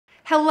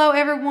Hello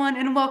everyone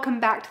and welcome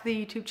back to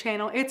the YouTube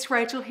channel. It's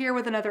Rachel here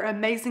with another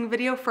amazing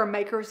video for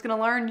Makers Gonna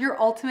Learn, your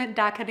ultimate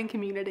die cutting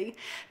community.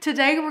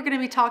 Today we're going to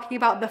be talking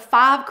about the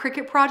 5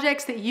 Cricut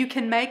projects that you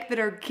can make that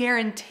are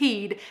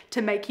guaranteed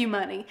to make you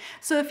money.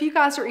 So if you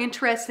guys are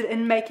interested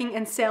in making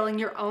and selling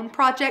your own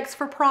projects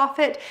for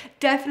profit,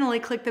 definitely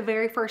click the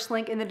very first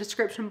link in the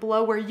description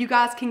below where you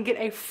guys can get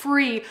a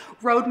free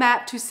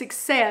roadmap to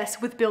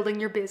success with building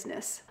your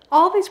business.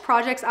 All these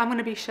projects I'm going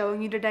to be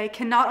showing you today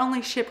can not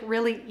only ship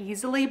really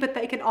easily, but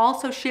they can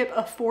also ship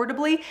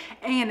affordably.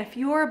 And if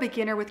you are a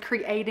beginner with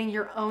creating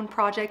your own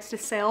projects to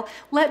sell,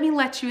 let me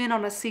let you in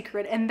on a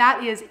secret, and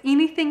that is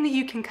anything that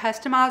you can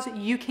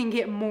customize, you can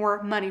get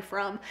more money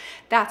from.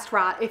 That's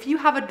right. If you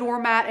have a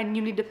doormat and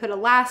you need to put a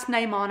last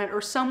name on it,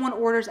 or someone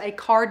orders a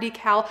car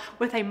decal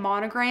with a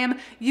monogram,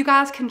 you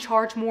guys can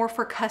charge more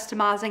for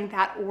customizing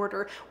that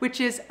order,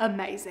 which is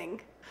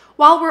amazing.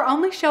 While we're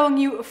only showing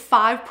you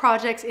 5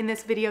 projects in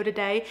this video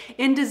today,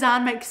 in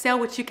Design Make Sell,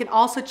 which you can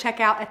also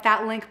check out at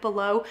that link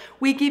below,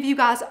 we give you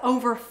guys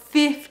over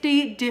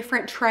 50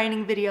 different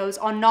training videos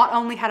on not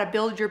only how to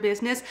build your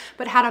business,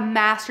 but how to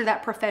master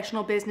that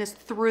professional business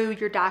through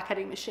your die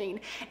cutting machine.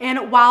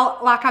 And while,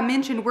 like I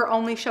mentioned, we're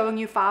only showing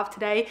you 5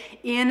 today,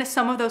 in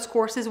some of those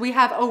courses, we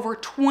have over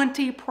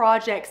 20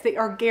 projects that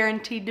are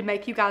guaranteed to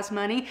make you guys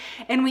money.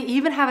 And we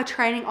even have a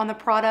training on the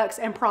products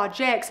and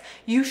projects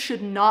you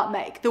should not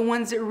make, the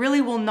ones that really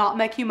will not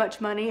make you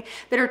much money,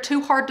 that are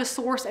too hard to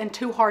source and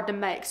too hard to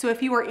make. So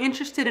if you are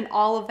interested in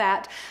all of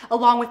that,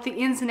 along with the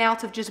ins and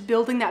outs of just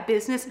building that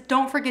business,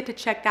 don't forget to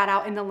check that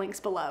out in the links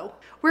below.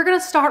 We're going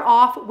to start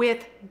off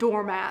with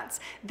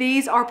doormats.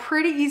 These are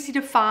pretty easy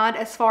to find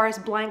as far as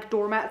blank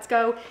doormats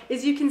go.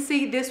 As you can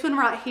see, this one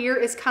right here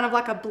is kind of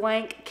like a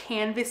blank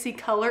canvasy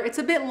color. It's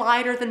a bit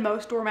lighter than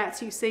most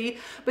doormats you see,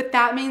 but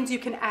that means you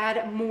can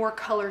add more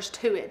colors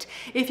to it.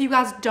 If you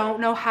guys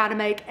don't know how to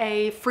make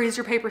a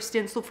freezer paper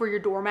stencil for your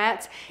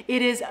doormats,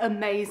 it is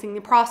amazing.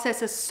 The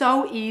process is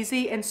so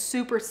easy and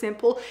super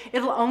simple.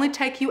 It'll only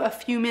take you a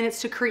few minutes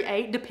to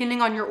create,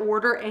 depending on your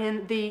order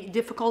and the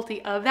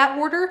difficulty of that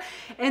order.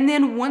 And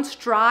then once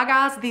dry,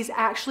 guys, these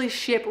actually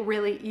ship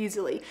really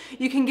easily.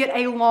 You can get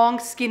a long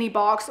skinny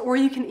box, or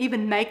you can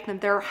even make them.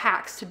 There are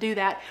hacks to do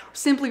that.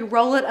 Simply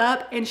roll it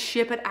up and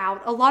ship it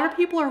out. A lot of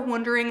people are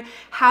wondering,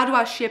 how do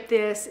I ship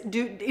this?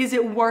 Is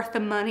it worth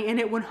the money? And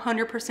it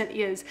 100%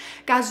 is.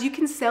 Guys, you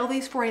can sell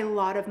these for a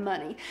lot of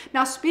money.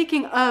 Now,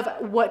 speaking of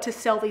what to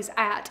sell these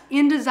at,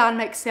 in Design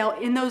Make Sell,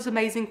 in those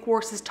amazing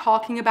courses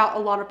talking about a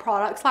lot of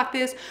products like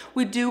this,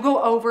 we do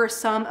go over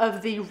some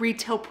of the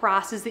retail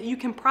prices that you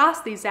can price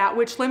these at,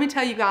 which, let me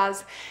tell you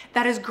guys,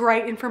 that is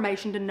great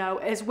information to know,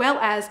 as well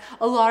as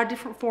a lot of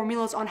different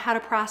formulas on how to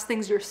price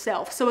things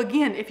yourself. So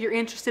again, if you're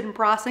interested in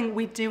pricing,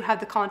 we do have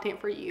the content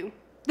for you.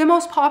 The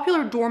most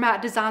popular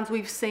doormat designs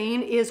we've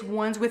seen is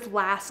ones with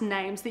last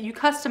names that you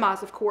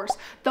customize, of course.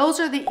 Those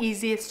are the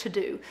easiest to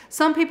do.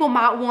 Some people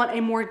might want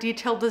a more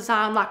detailed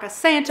design like a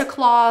Santa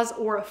Claus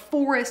or a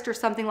forest or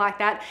something like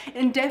that,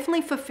 and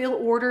definitely fulfill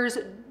orders,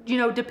 you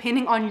know,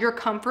 depending on your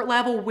comfort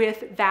level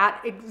with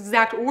that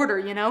exact order,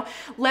 you know.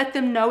 Let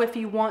them know if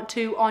you want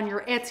to on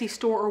your Etsy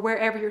store or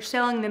wherever you're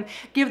selling them.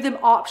 Give them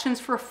options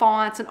for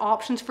fonts and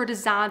options for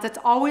designs. It's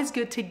always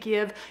good to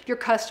give your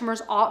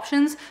customers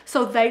options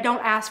so they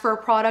don't ask for a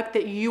product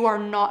that you are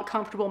not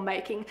comfortable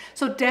making.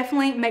 So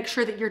definitely make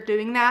sure that you're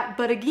doing that.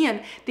 But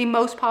again, the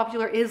most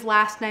popular is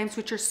last names,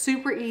 which are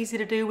super easy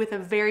to do with a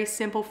very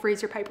simple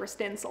freezer paper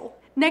stencil.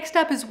 Next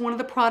up is one of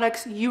the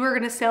products you are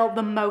going to sell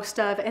the most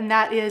of, and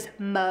that is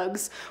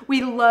mugs.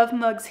 We love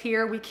mugs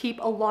here. We keep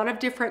a lot of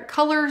different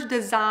colors,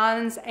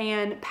 designs,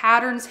 and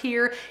patterns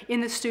here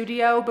in the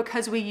studio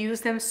because we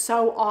use them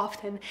so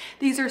often.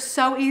 These are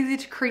so easy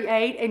to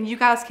create, and you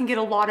guys can get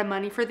a lot of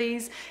money for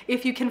these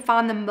if you can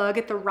find the mug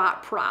at the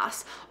right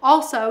price.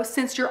 Also,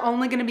 since you're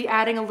only going to be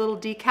adding a little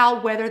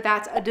decal, whether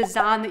that's a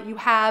design that you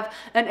have,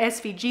 an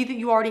SVG that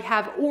you already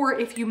have, or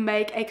if you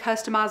make a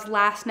customized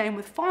last name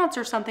with fonts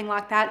or something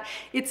like that,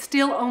 it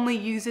still only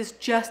uses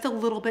just a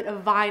little bit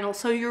of vinyl.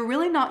 So you're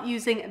really not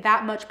using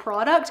that much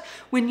product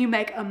when you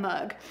make a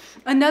mug.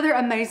 Another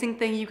amazing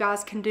thing you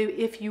guys can do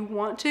if you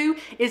want to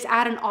is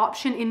add an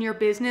option in your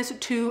business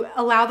to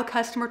allow the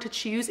customer to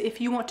choose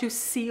if you want to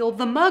seal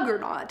the mug or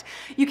not.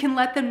 You can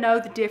let them know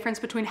the difference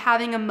between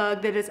having a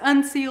mug that is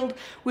unsealed,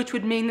 which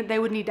would mean that they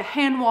would need to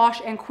hand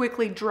wash and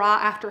quickly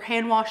dry after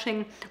hand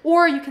washing,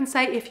 or you can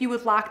say if you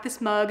would like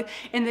this mug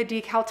and the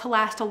decal to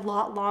last a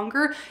lot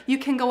longer, you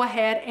can go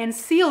ahead and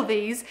seal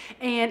these,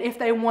 and if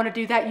they want to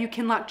do that, you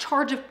can like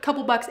charge a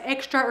couple bucks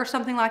extra or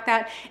something like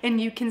that,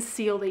 and you can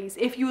seal these.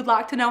 If you would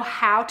like to know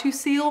how to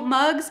seal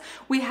mugs,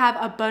 we have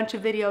a bunch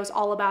of videos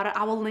all about it.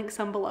 I will link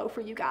some below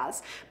for you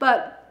guys.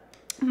 But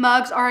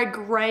mugs are a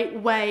great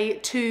way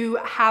to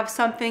have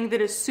something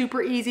that is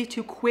super easy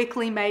to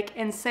quickly make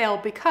and sell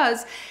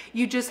because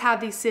you just have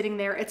these sitting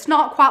there. It's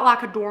not quite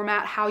like a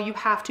doormat, how you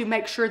have to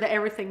make sure that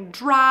everything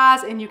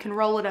dries and you can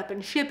roll it up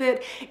and ship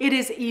it. It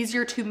is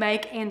easier to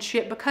make and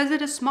ship because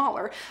it is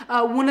smaller.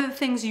 One of the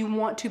things you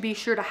want to be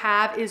sure to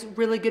have is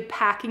really good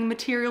packing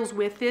materials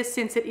with this.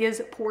 Since it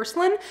is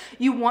porcelain,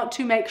 you want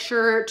to make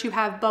sure to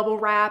have bubble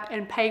wrap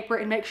and paper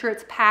and make sure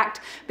it's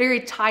packed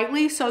very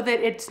tightly so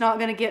that it's not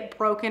going to get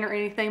broken or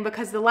anything,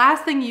 because the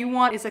last thing you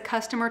want is a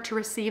customer to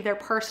receive their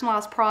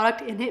personalized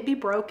product and it be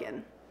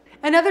broken.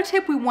 Another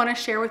tip we want to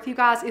share with you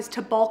guys is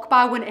to bulk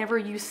buy whenever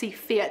you see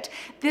fit.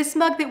 This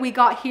mug that we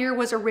got here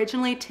was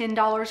originally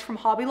 $10 from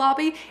Hobby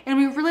Lobby, and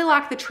we really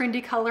like the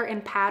trendy color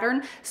and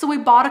pattern. So we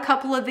bought a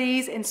couple of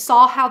these and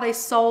saw how they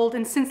sold,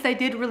 and since they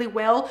did really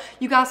well,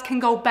 you guys can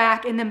go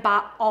back and then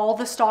buy all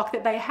the stock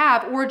that they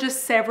have, or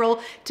just several,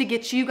 to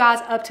get you guys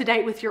up to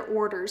date with your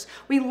orders.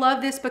 We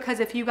love this because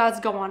if you guys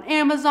go on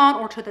Amazon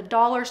or to the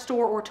dollar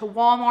store or to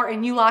Walmart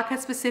and you like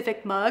a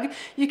specific mug,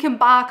 you can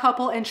buy a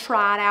couple and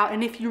try it out,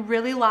 and if you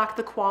really like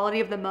the quality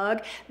of the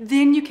mug,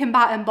 then you can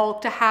buy in bulk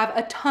to have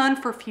a ton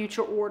for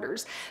future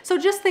orders. So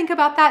just think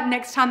about that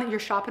next time that you're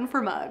shopping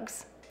for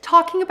mugs.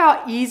 Talking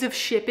about ease of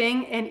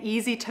shipping and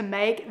easy to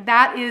make,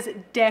 that is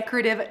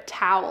decorative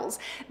towels.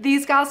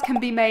 These guys can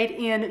be made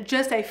in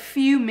just a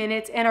few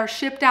minutes and are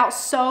shipped out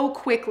so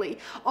quickly.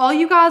 All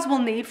you guys will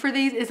need for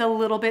these is a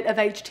little bit of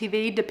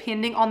HTV,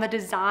 depending on the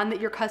design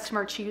that your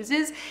customer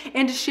chooses.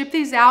 And to ship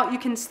these out, you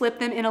can slip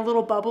them in a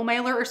little bubble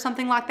mailer or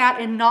something like that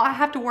and not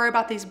have to worry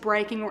about these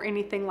breaking or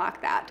anything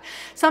like that.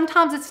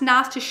 Sometimes it's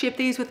nice to ship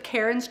these with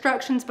care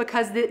instructions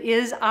because it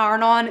is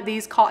iron-on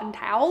these cotton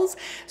towels.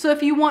 So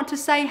if you want to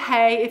say,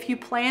 hey, if you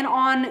plan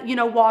on,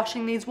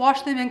 washing these,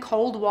 wash them in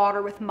cold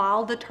water with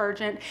mild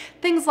detergent,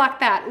 things like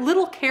that.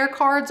 Little care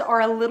cards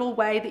are a little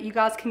way that you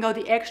guys can go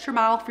the extra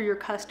mile for your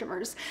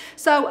customers.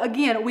 So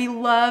again, we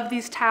love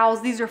these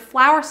towels. These are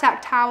flour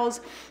sack towels.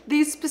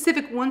 These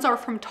specific ones are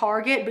from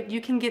Target, but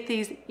you can get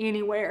these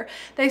anywhere.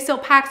 They sell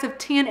packs of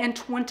 10 and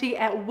 20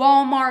 at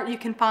Walmart. You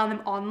can find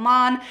them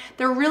online.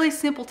 They're really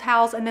simple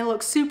towels and they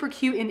look super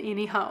cute in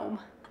any home.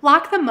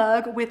 Like the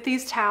mug, with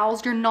these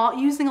towels, you're not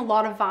using a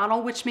lot of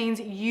vinyl, which means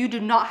you do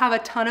not have a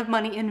ton of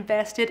money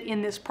invested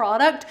in this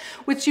product,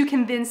 which you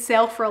can then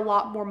sell for a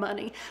lot more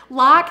money.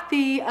 Like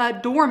the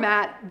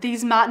doormat,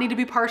 these might need to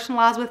be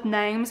personalized with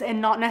names and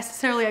not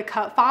necessarily a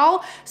cut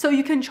file, so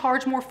you can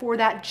charge more for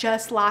that,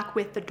 just like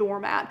with the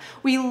doormat.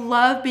 We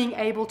love being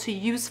able to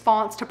use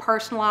fonts to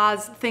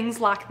personalize things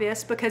like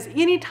this because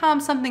anytime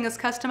something is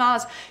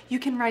customized, you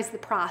can raise the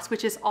price,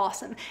 which is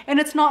awesome. And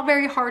it's not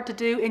very hard to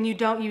do, and you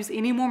don't use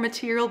any more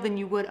material than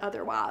you would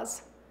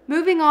otherwise.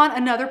 Moving on,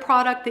 another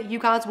product that you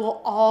guys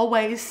will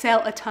always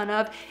sell a ton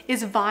of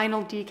is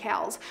vinyl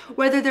decals.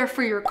 Whether they're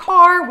for your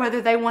car,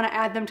 whether they want to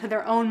add them to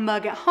their own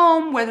mug at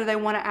home, whether they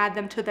want to add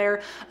them to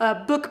their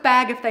book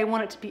bag if they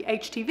want it to be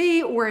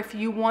HTV, or if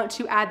you want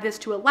to add this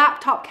to a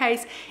laptop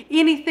case,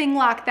 anything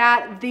like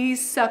that,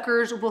 these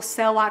suckers will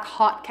sell like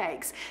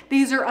hotcakes.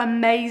 These are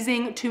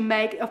amazing to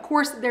make. Of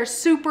course, they're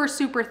super,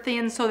 super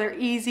thin, so they're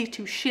easy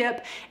to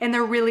ship and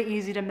they're really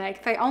easy to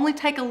make. They only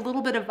take a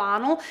little bit of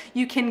vinyl.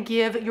 You can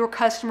give your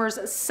customers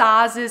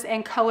sizes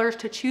and colors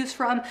to choose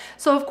from.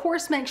 So of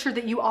course, make sure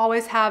that you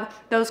always have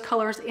those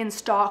colors in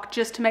stock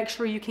just to make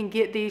sure you can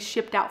get these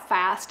shipped out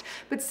fast.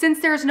 But since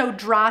there's no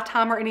dry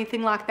time or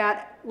anything like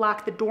that,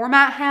 like the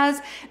doormat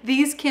has,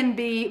 these can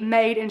be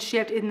made and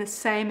shipped in the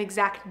same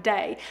exact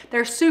day.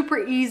 They're super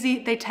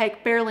easy. They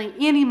take barely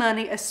any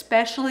money,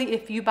 especially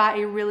if you buy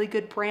a really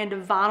good brand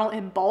of vinyl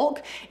in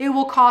bulk. It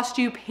will cost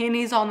you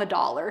pennies on the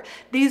dollar.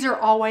 These are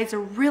always a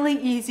really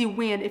easy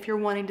win if you're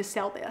wanting to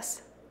sell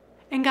this.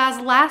 And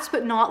guys, last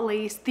but not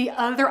least, the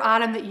other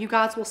item that you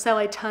guys will sell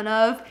a ton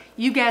of,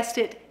 you guessed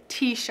it,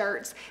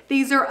 t-shirts.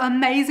 These are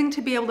amazing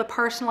to be able to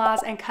personalize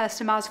and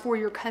customize for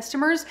your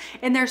customers,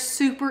 and they're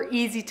super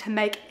easy to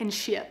make and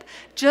ship.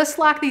 Just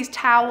like these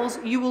towels,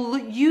 you will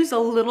use a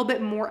little bit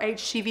more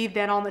HTV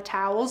than on the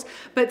towels,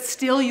 but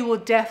still you will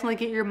definitely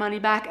get your money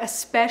back,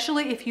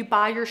 especially if you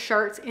buy your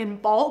shirts in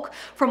bulk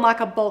from like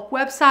a bulk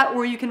website,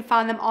 or you can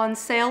find them on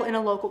sale in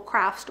a local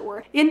craft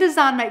store. In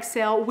Design Make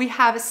Sale, we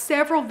have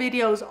several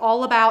videos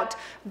all about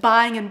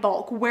buying in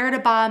bulk, where to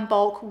buy in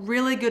bulk,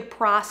 really good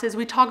prices.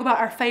 We talk about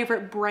our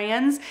favorite brands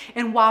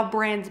and why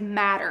brands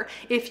matter.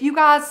 If you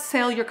guys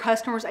sell your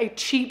customers a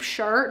cheap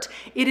shirt,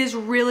 it is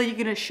really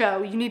going to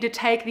show. You need to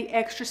take the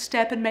extra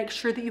step and make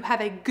sure that you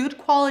have a good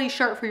quality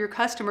shirt for your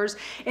customers.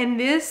 And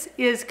this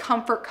is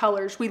Comfort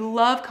Colors. We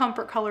love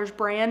Comfort Colors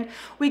brand.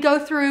 We go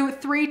through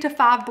 3 to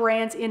 5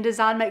 brands in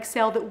Design Make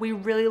Sale that we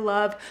really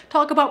love.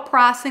 Talk about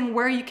pricing,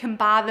 where you can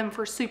buy them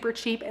for super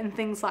cheap and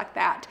things like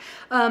that.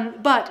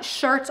 But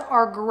shirts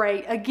are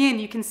great. Again,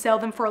 you can sell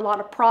them for a lot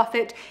of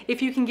profit.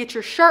 If you can get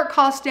your shirt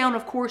cost down,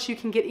 of course, course, you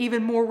can get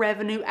even more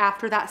revenue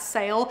after that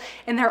sale,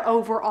 and they're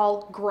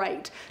overall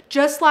great.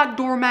 Just like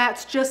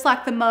doormats, just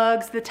like the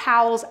mugs, the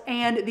towels,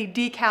 and the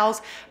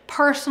decals,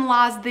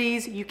 personalize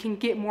these, you can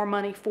get more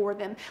money for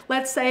them.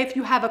 Let's say if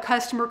you have a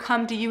customer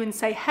come to you and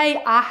say,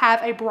 hey, I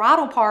have a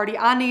bridal party,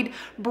 I need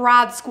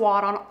bride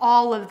squad on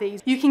all of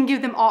these. You can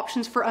give them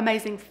options for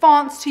amazing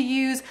fonts to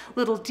use,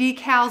 little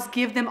decals,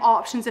 give them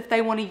options if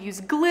they want to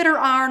use glitter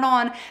iron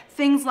on,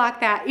 things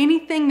like that.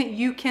 Anything that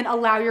you can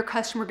allow your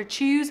customer to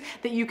choose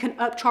that you can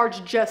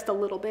upcharge just a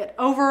little bit.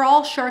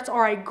 Overall, shirts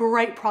are a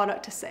great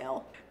product to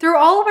sell. Through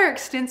all of our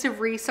extensive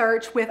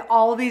research with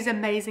all of these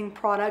amazing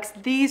products,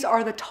 these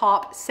are the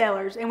top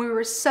sellers, and we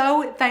were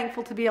so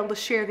thankful to be able to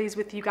share these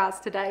with you guys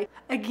today.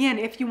 Again,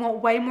 if you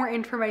want way more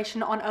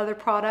information on other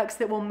products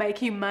that will make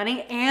you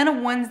money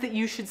and ones that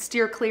you should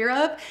steer clear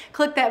of,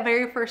 click that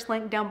very first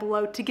link down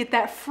below to get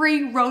that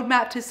free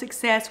roadmap to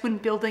success when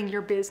building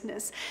your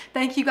business.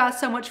 Thank you guys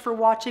so much for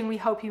watching. We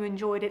hope you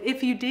enjoyed it.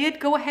 If you did,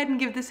 go ahead and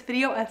give this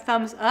video a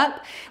thumbs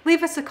up.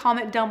 Leave us a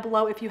comment down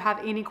below if you have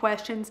any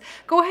questions.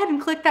 Go ahead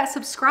and click that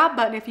subscribe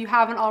button if you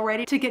haven't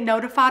already to get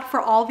notified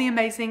for all the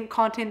amazing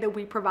content that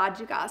we provide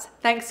you guys.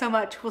 Thanks so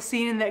much. We'll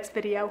see you in the next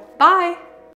video. Bye.